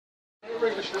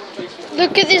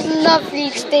Look at this lovely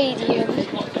stadium.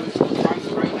 It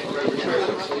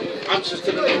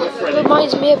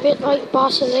reminds me a bit like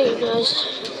Barcelona's.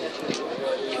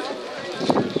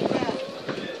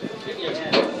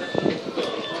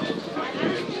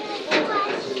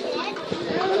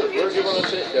 Where do you want to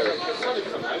sit, Derek?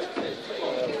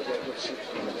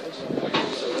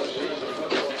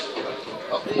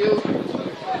 Up to you.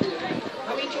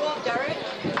 How many do you want, Derek?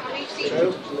 How many seats?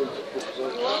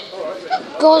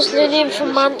 Gosling in for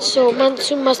Mansell.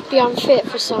 Mansell must be unfit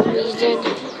for some reason.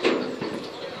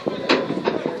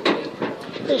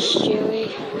 There's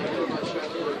Stewie.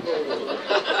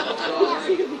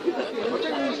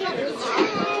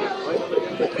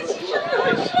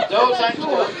 No, thanks, no.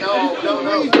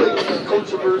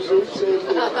 Controversial.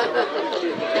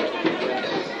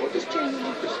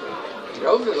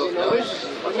 Rovers look nice.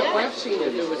 I've seen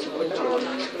it.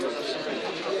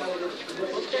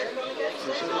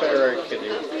 Better can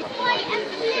you?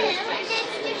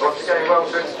 Once again,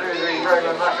 welcome to the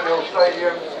Roman National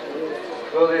Stadium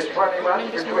for this friendly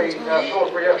match between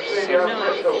Salisbury FC and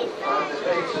Bristol. And the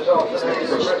team this afternoon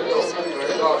for Bristol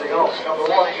starting off. Number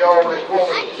 1 in goal is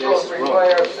former Salisbury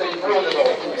player Steve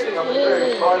Furnival. Number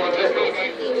 2, Simon Little.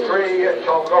 3,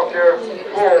 Tom Rocker.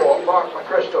 4, Mark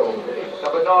McChrystal.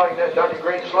 Number 9, Danny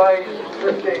Greenslade.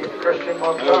 15, Christian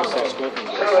Montano. So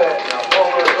there, now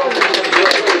forward on the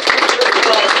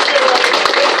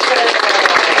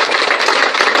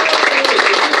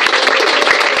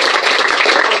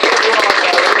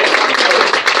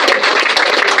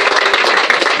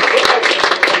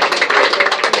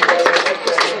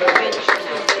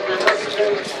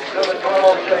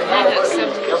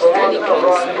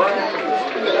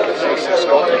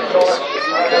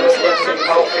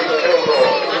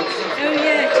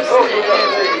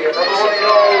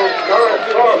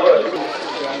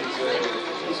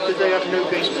Did they have no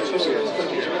basements this year? We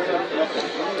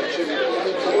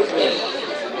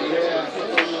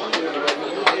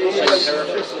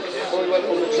went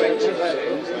on the train today.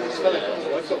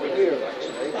 I thought we were here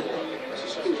actually.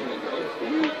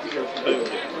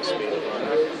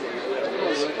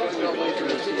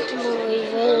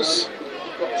 Rovers.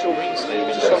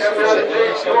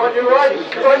 Come on your right,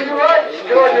 come on your right,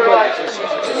 come on your right.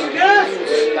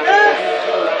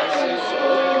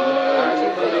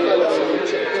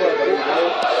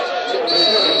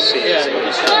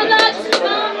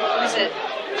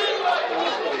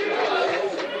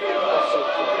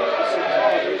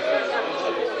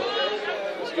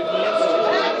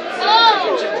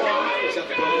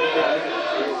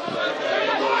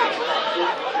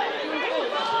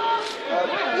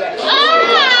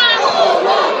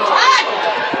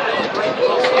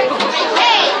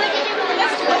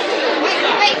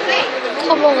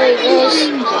 Come on, Rovers.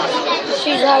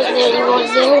 She's out nearly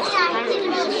 1-0.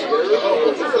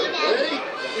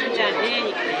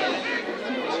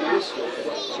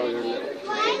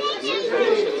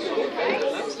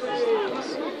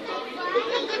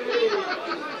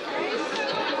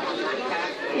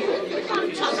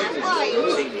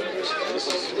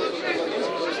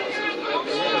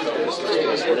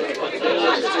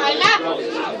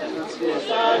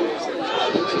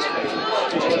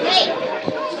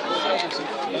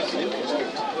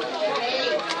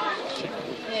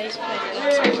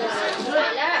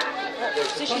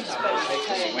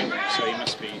 So he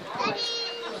must be.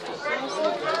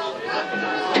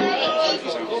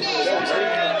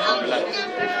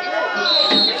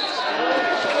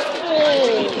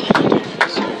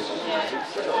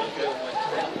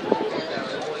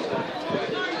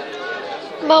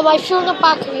 Mum, I feel the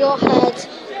back of your head.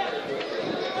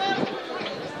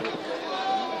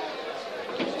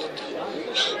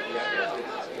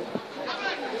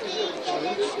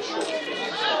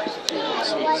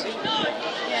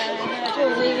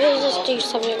 Oh, maybe I'll just do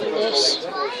something with this.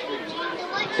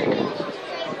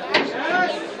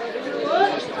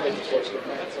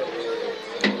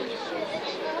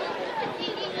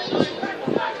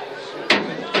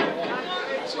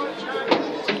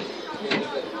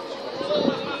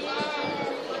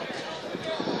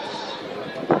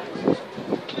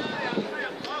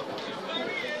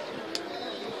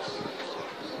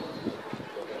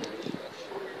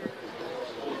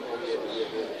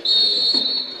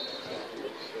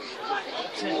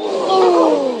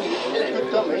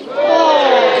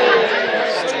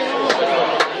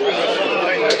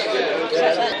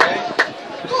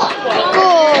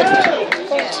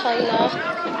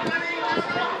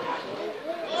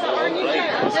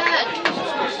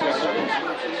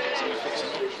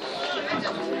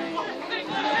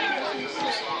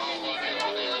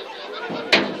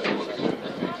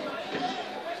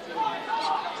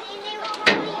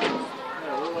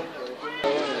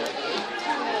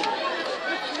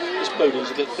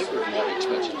 Bowden's a bit bigger than what I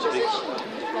expected to be.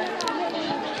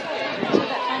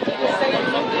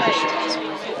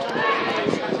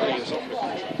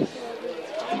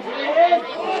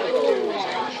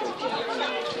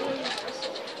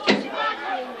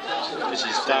 This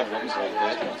is Dad wasn't right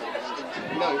there.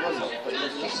 No, he wasn't. But he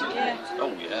was decent.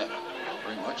 Oh yeah,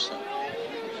 very much so.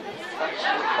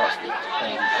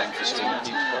 Thanks for seeing that.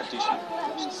 He was quite decent.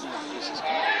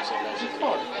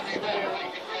 Oh,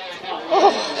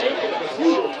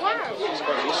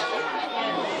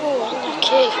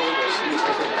 okay.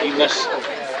 He missed.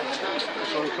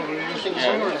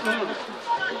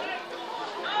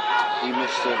 He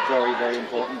missed a very, very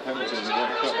important penalty in the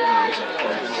World Cup.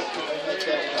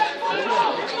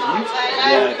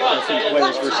 Yeah, I think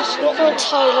Wales versus Scotland.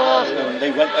 They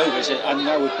went over and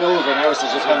now we go over and ours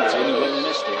is a penalty and he went and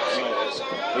missed it.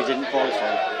 We didn't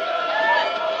qualify.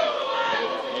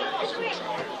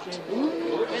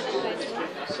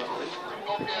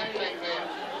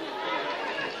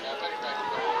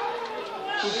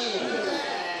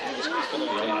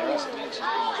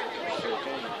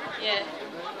 Yeah.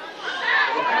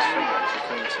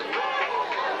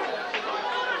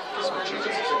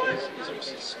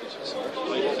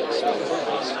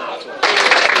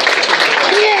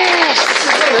 Yes!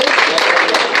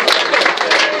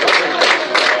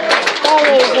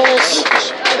 Rovers.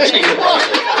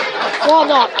 Why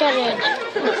not? Get in.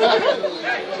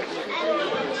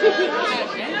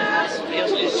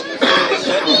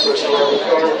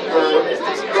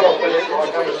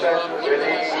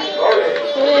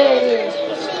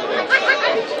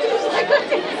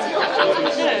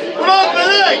 Come on,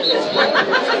 Billy!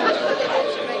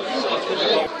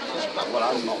 Well,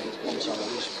 I'm not one side of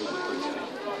this good.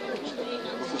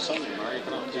 If we sign him, you can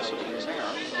have to do something in his hair.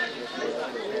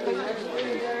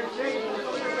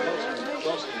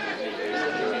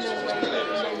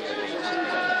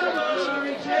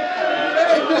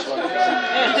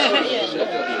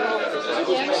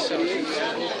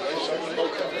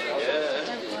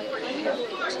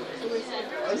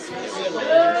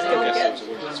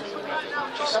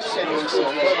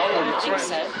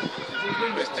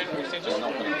 They're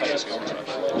not going to pay us contract.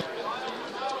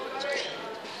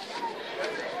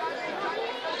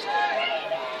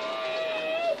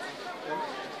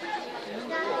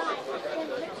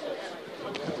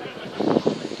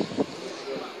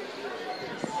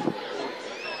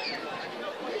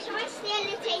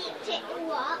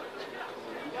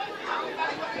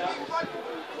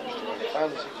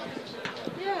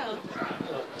 Yeah.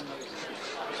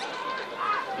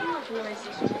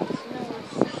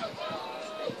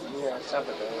 Yeah,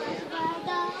 Saturday.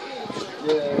 Yeah,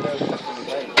 no, definitely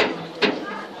late.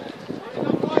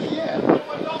 Yeah.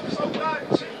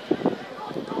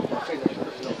 I think that's what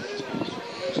it's not.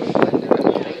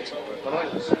 But I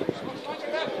was.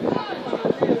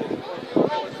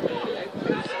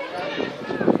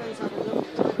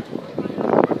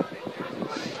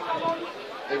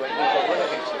 They went, we've got one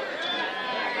against it.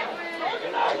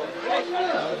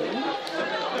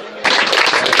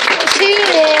 2-0.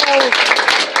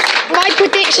 My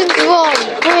prediction's wrong.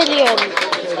 Brilliant.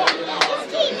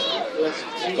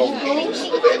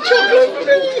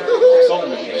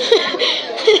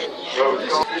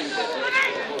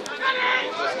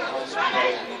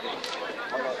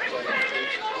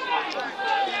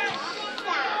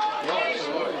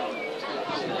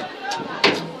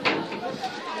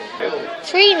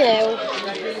 Three 0.